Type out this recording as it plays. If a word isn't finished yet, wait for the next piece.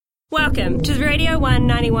Welcome to the Radio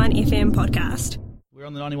 191 FM podcast. We're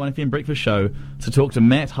on the 91 FM Breakfast Show to talk to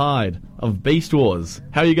Matt Hyde of Beast Wars.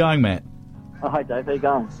 How are you going, Matt? Oh, hi Dave, how you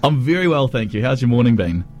going? I'm very well, thank you. How's your morning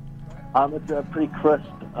been? It's a pretty crisp,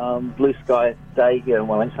 blue sky day here in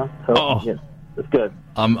Wellington. So, yeah, it's good.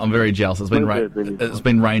 I'm very jealous. It's been it's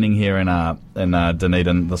been raining here in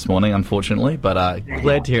Dunedin this morning, unfortunately, but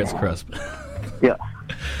glad to hear it's crisp. Yeah.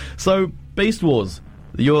 So, Beast Wars,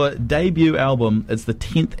 your debut album, it's the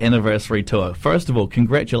 10th anniversary tour. First of all,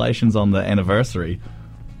 congratulations on the anniversary.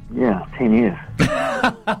 Yeah, 10 years.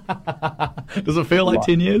 Does it feel like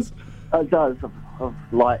 10 years? It does, of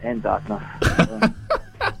light and darkness.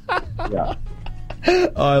 Yeah.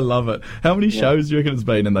 I love it. How many shows do you reckon it's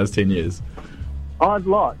been in those 10 years? Oh, a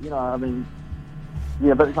lot,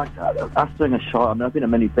 but it's like us doing a show. I mean, I've been in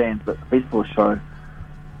many bands, but the Beast Wars show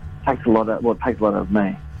takes a lot out of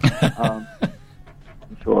me.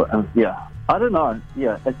 I'm sure. I don't know.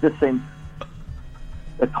 Yeah, it just seems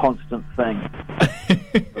a constant thing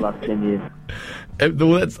for the last 10 years.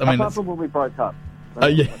 Apart from when we broke up.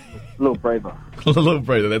 Yeah. A little braver. A little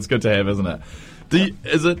breather. That's good to have, isn't it?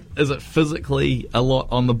 Is it physically a lot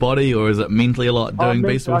on the body, or is it mentally a lot doing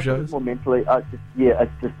Beast Wars shows? More mentally.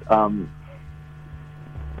 It's just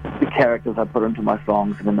the characters I put into my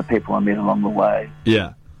songs and then the people I meet along the way.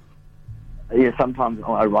 Yeah. Yeah. Sometimes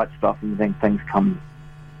I write stuff and then things come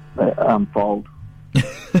unfold.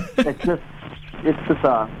 it's just.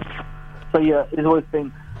 So yeah, it's always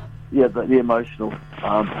been the emotional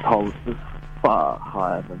toll is far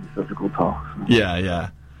higher than the physical toll. Yeah.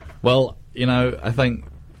 Well, I think.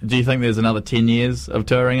 Do you think there's another 10 years of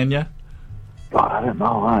touring in you? God, I don't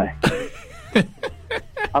know.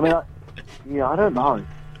 I mean, I don't know.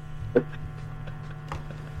 It's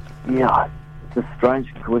a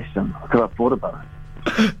strange question because I've thought about it.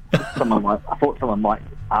 I thought someone might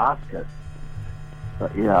ask it,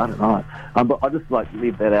 but I don't know. But I just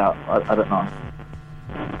leave that out. I don't know.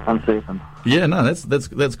 Uncertain. Yeah, no,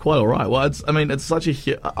 that's quite all right. Well, it's such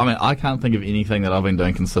a. I can't think of anything that I've been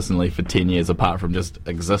doing consistently for 10 years apart from just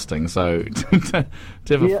existing. So to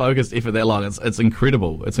have a focused effort that long, it's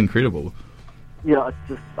incredible. It's incredible. Yeah, it's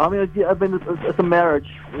just. It's a marriage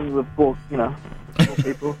with four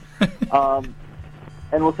people,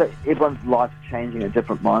 and also everyone's life's changing at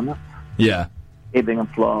different moments. Yeah, ebbing and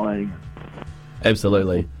flowing.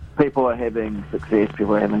 Absolutely. People are having success.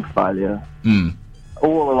 People are having failure.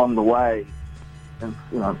 All along the way, and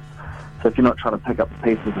so if you're not trying to pick up the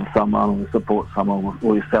pieces of someone or support someone,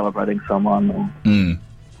 or you're celebrating someone, or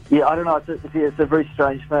I don't know. It's a very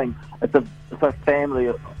strange thing. It's a family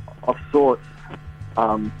of sorts,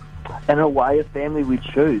 and in a way, a family we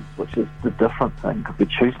choose, which is the different thing because we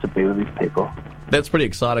choose to be with these people. That's pretty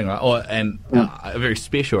exciting, right? Very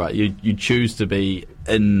special, right? You choose to be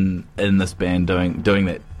in this band doing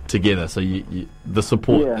that together, so the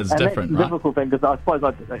support is different, right? That's a difficult thing because I suppose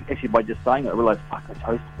actually by just saying it, I realised, fuck, I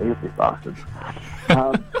chose to be with these bastards.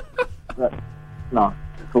 But no,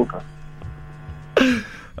 it's all good.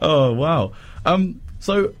 Oh wow!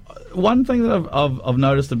 So one thing that I've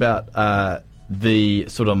noticed about the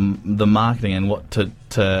sort of the marketing and what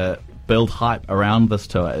to build hype around this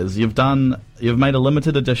tour is you've made a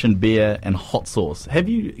limited edition beer and hot sauce. Have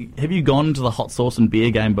you gone to the hot sauce and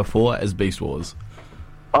beer game before as Beast Wars?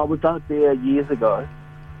 Oh, we've done it there years ago.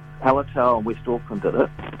 Hallertau and West Auckland did it.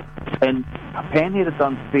 And Panhead have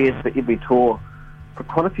done beers for every tour for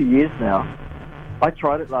quite a few years now. I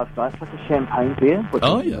tried it last night. It's like a champagne beer.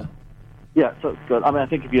 Yeah, so it's good. I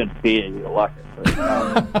think if you're into beer, you'll like it.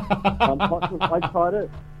 But, I tried it.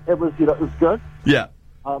 It was good. Yeah.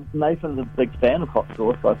 Nathan's a big fan of hot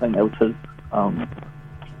sauce, so I think that was his.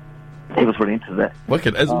 He was really into that.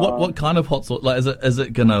 Wicked. What kind of hot sauce? Like, is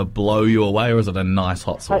it gonna blow you away, or is it a nice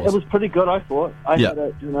hot sauce? It was pretty good, I thought. I had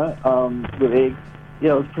it, with eggs.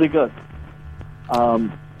 Yeah, it was pretty good.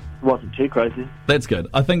 It wasn't too crazy. That's good.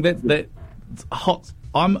 I think that hot.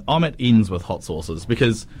 I'm at ends with hot sauces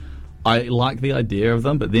because I like the idea of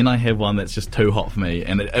them, but then I have one that's just too hot for me,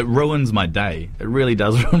 and it ruins my day. It really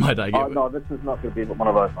does ruin my day. Oh, no, this is not going to be one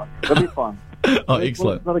of those ones. It'll be fine.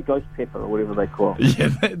 Excellent. It's not a ghost pepper or whatever they call it. Yeah,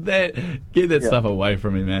 get that stuff away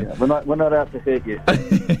from me, man. Yeah, we're not out to hurt you.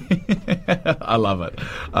 I love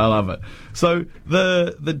it. So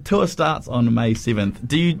the tour starts on May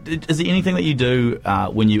 7th. Is there anything that you do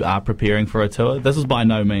when you are preparing for a tour? This is by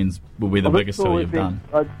no means will be the biggest tour you've done.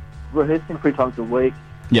 Rehearsing 3 times a week.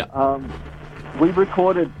 Yeah. We did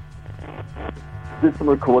some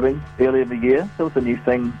recording earlier in the year. That was a new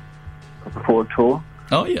thing before a tour.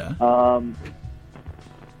 Oh, yeah.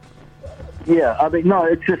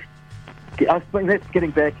 It's just... I think that's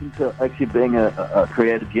getting back into actually being a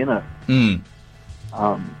creative unit.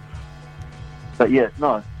 But yeah,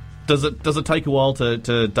 no. Does it take a while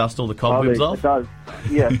to dust all the cobwebs off? It does.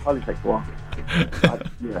 Yeah, it probably takes a while. It's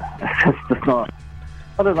just not.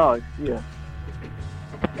 I don't know. Yeah.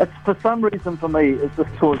 It's for some reason for me. This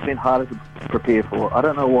tour's been harder to prepare for. I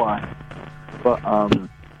don't know why, but I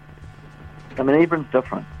mean, everyone's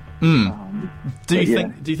different. Do you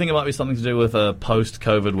think it might be something to do with a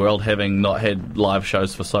post-COVID world, having not had live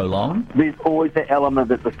shows for so long? There's always that element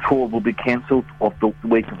that the tour will be cancelled off the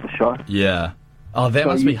week of the show. Yeah. Oh, that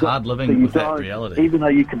must be hard living with that reality. Even though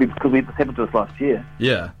you could be, because this happened to us last year.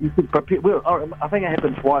 Yeah. You could prepare. I think it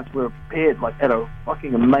happened twice. We were prepared, like at a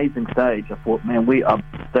fucking amazing stage. I thought, man, we are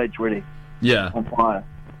stage ready. Yeah. On fire.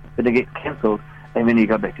 But it gets cancelled, and then you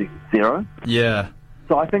go back to zero. Yeah.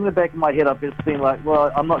 So I think in the back of my head, I've just been like,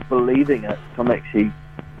 well, I'm not believing it. So I'm actually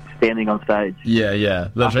standing on stage. Yeah, yeah.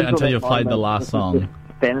 Literally, until you've played the last song.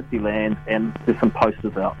 Fantasyland, and there's some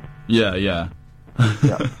posters out. Yeah, yeah.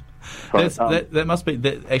 Yeah. So,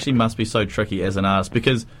 that actually must be so tricky as an artist,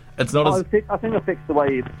 because it's not as... I think it affects the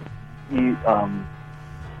way you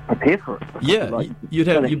prepare for it. Yeah, like,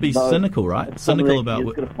 you'd be cynical, right? Cynical about...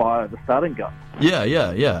 You're going to fire the starting gun. Yeah,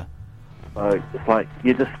 yeah, yeah. So it's like,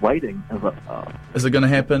 you're just waiting. It's like, is it going to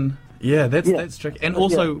happen? Yeah, that's tricky. And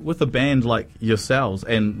also with a band like yourselves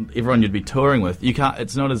and everyone you'd be touring with, you can't.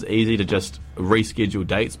 It's not as easy to just reschedule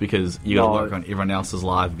dates, because you got to work on everyone else's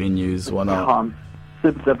live venues, whatnot.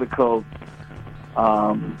 Super difficult.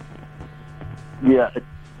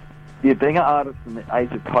 Being an artist in the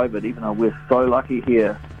age of COVID, even though we're so lucky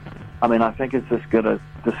here, I mean, I think it's just going to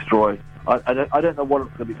destroy. I don't know what it's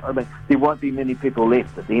going to be. I mean, there won't be many people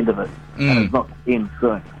left at the end of it, and it's not going to end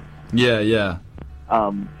soon. Yeah, yeah.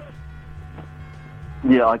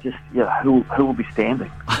 Who will be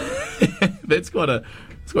standing? It's quite a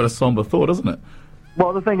somber thought, isn't it?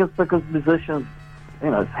 Well, the thing is, because musicians,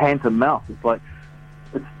 it's hand to mouth. It's like,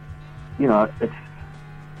 it's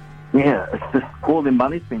just all their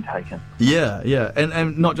money's been taken. Yeah, yeah,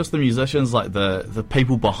 and not just the musicians, like the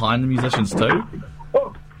people behind the musicians too.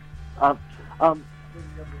 I'm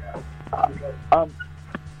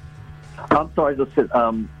sorry, just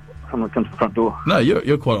someone comes to the front door. No,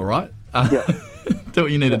 you're quite all right. Do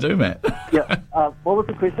what you need to do, Matt. Yeah. What was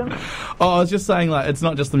the question? Oh, I was just saying, like, it's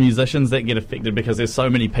not just the musicians that get affected, because there's so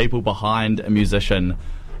many people behind a musician,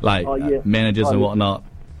 like managers and whatnot.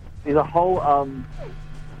 There's a whole,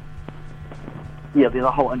 there's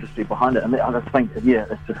a whole industry behind it, and I just think,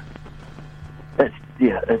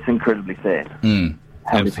 it's incredibly sad.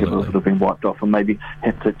 How many people have been wiped off, and maybe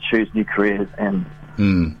have to choose new careers, and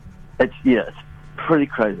it's pretty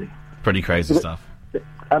crazy. Pretty crazy stuff.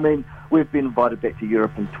 I mean, we've been invited back to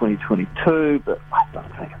Europe in 2022, but I don't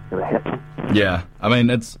think it's going to happen. Yeah, I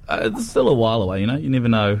mean, it's still a while away, You never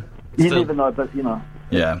know. You never know, but,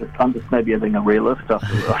 Yeah. I'm just maybe having a realist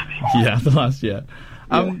after the last year. Yeah, the last year.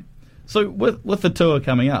 So with the tour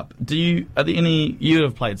coming up, you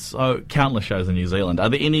have played countless shows in New Zealand. Are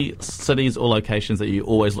there any cities or locations that you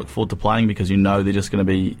always look forward to playing because you know they're just going to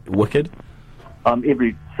be wicked?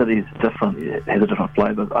 Every city is different. It has a different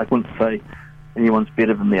flavour. I wouldn't say anyone's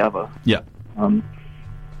better than the other. Yeah. A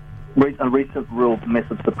recent real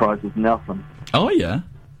massive surprise was Nelson. Oh, yeah.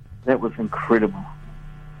 That was incredible.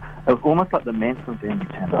 It was almost like the Manson family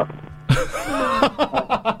turned up.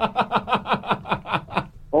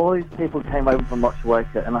 All these people came over from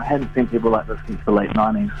Motueka, and I hadn't seen people like this since the late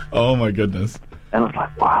 90s. Oh, my goodness. And it's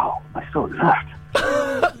like, wow, they still exist.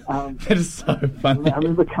 That is so funny. I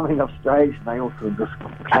remember coming up stage, and they also just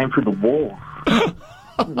came through the walls. I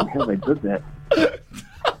don't know how they did that.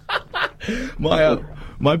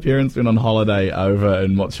 My parents went on holiday over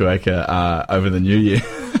in Motueka over the New Year,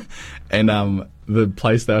 and the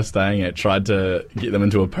place they were staying at tried to get them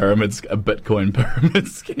into a Bitcoin pyramid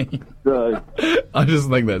scheme. So, I just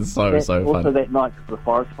think that's so funny. Also that night, because the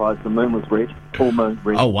forest fires, the moon was red, full moon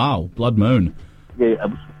red. Oh wow, blood moon. Yeah, it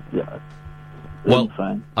was, well,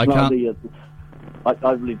 insane. I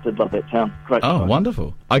really did love that town. Great. Oh,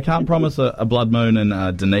 wonderful. I can't promise a blood moon in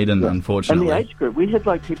Dunedin, unfortunately. And the age group, we had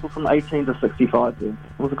people from 18 to 65 there. It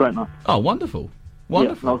was a great night. Oh, wonderful.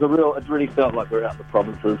 Wonderful. Yeah, it really felt like we were out in the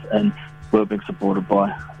provinces, and we were being supported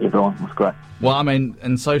by everyone. It was great. Well, I mean,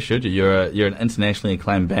 and so should you. You're an internationally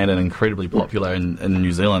acclaimed band and incredibly popular in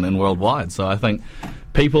New Zealand and worldwide. So I think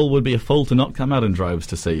people would be a fool to not come out in droves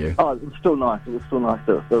to see you. Oh, it was still nice. It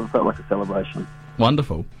felt like a celebration.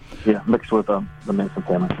 Wonderful. Yeah, mixed with the Manson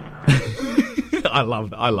family. I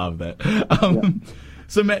love that.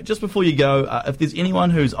 So, Matt, just before you go, if there's anyone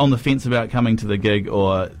who's on the fence about coming to the gig,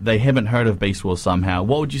 or they haven't heard of Beast Wars somehow,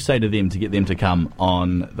 what would you say to them to get them to come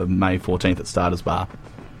on the May 14th at Starters Bar?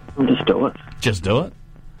 Just do it. Just do it?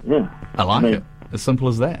 Yeah. I like it. As simple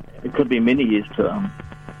as that. It could be many years to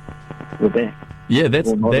we're back. Yeah, that's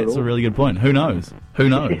a really good point. Who knows? Who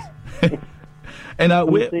knows? And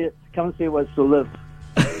come and see where it still lives.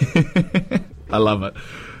 I love it.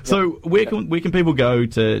 So where can people go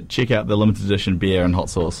to check out the limited edition beer and hot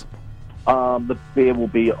sauce? The beer will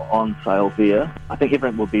be on sale there. I think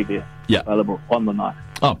everything will be there. Yeah. Available on the night.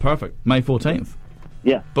 Oh, perfect. May 14th.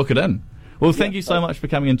 Yeah. Book it in. Well, thank you so much for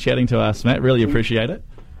coming and chatting to us, Matt. Really appreciate it.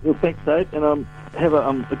 Well, thanks, Dave, and have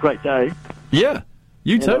a great day. Yeah,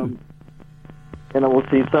 you too. And I will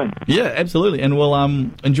see you soon. Yeah, absolutely. And we'll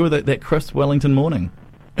enjoy that crisp Wellington morning.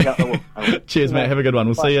 Yeah, I will. Cheers, Matt. Have a good one.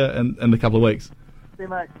 We'll see you in a couple of weeks. See you,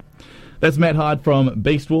 mate. That's Matt Hyde from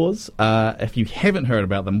Beast Wars. If you haven't heard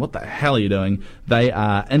about them, what the hell are you doing? They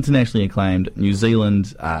are internationally acclaimed New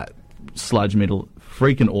Zealand sludge metal,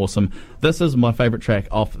 freaking awesome. This is my favourite track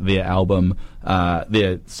off their album,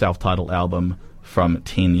 their self-titled album from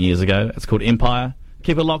 10 years ago. It's called Empire.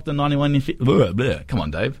 Keep it locked on 91 FM. Come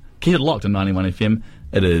on, Dave. Keep it locked on 91 FM.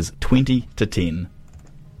 It is 20 to 10.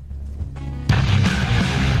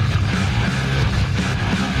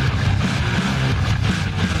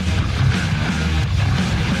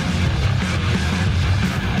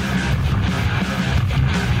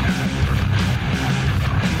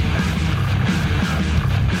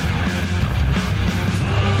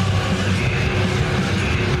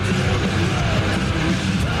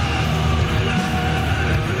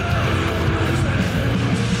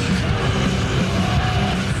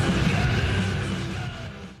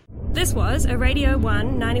 This was a Radio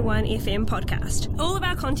 1 91 FM podcast. All of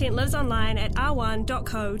our content lives online at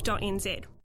r1.co.nz.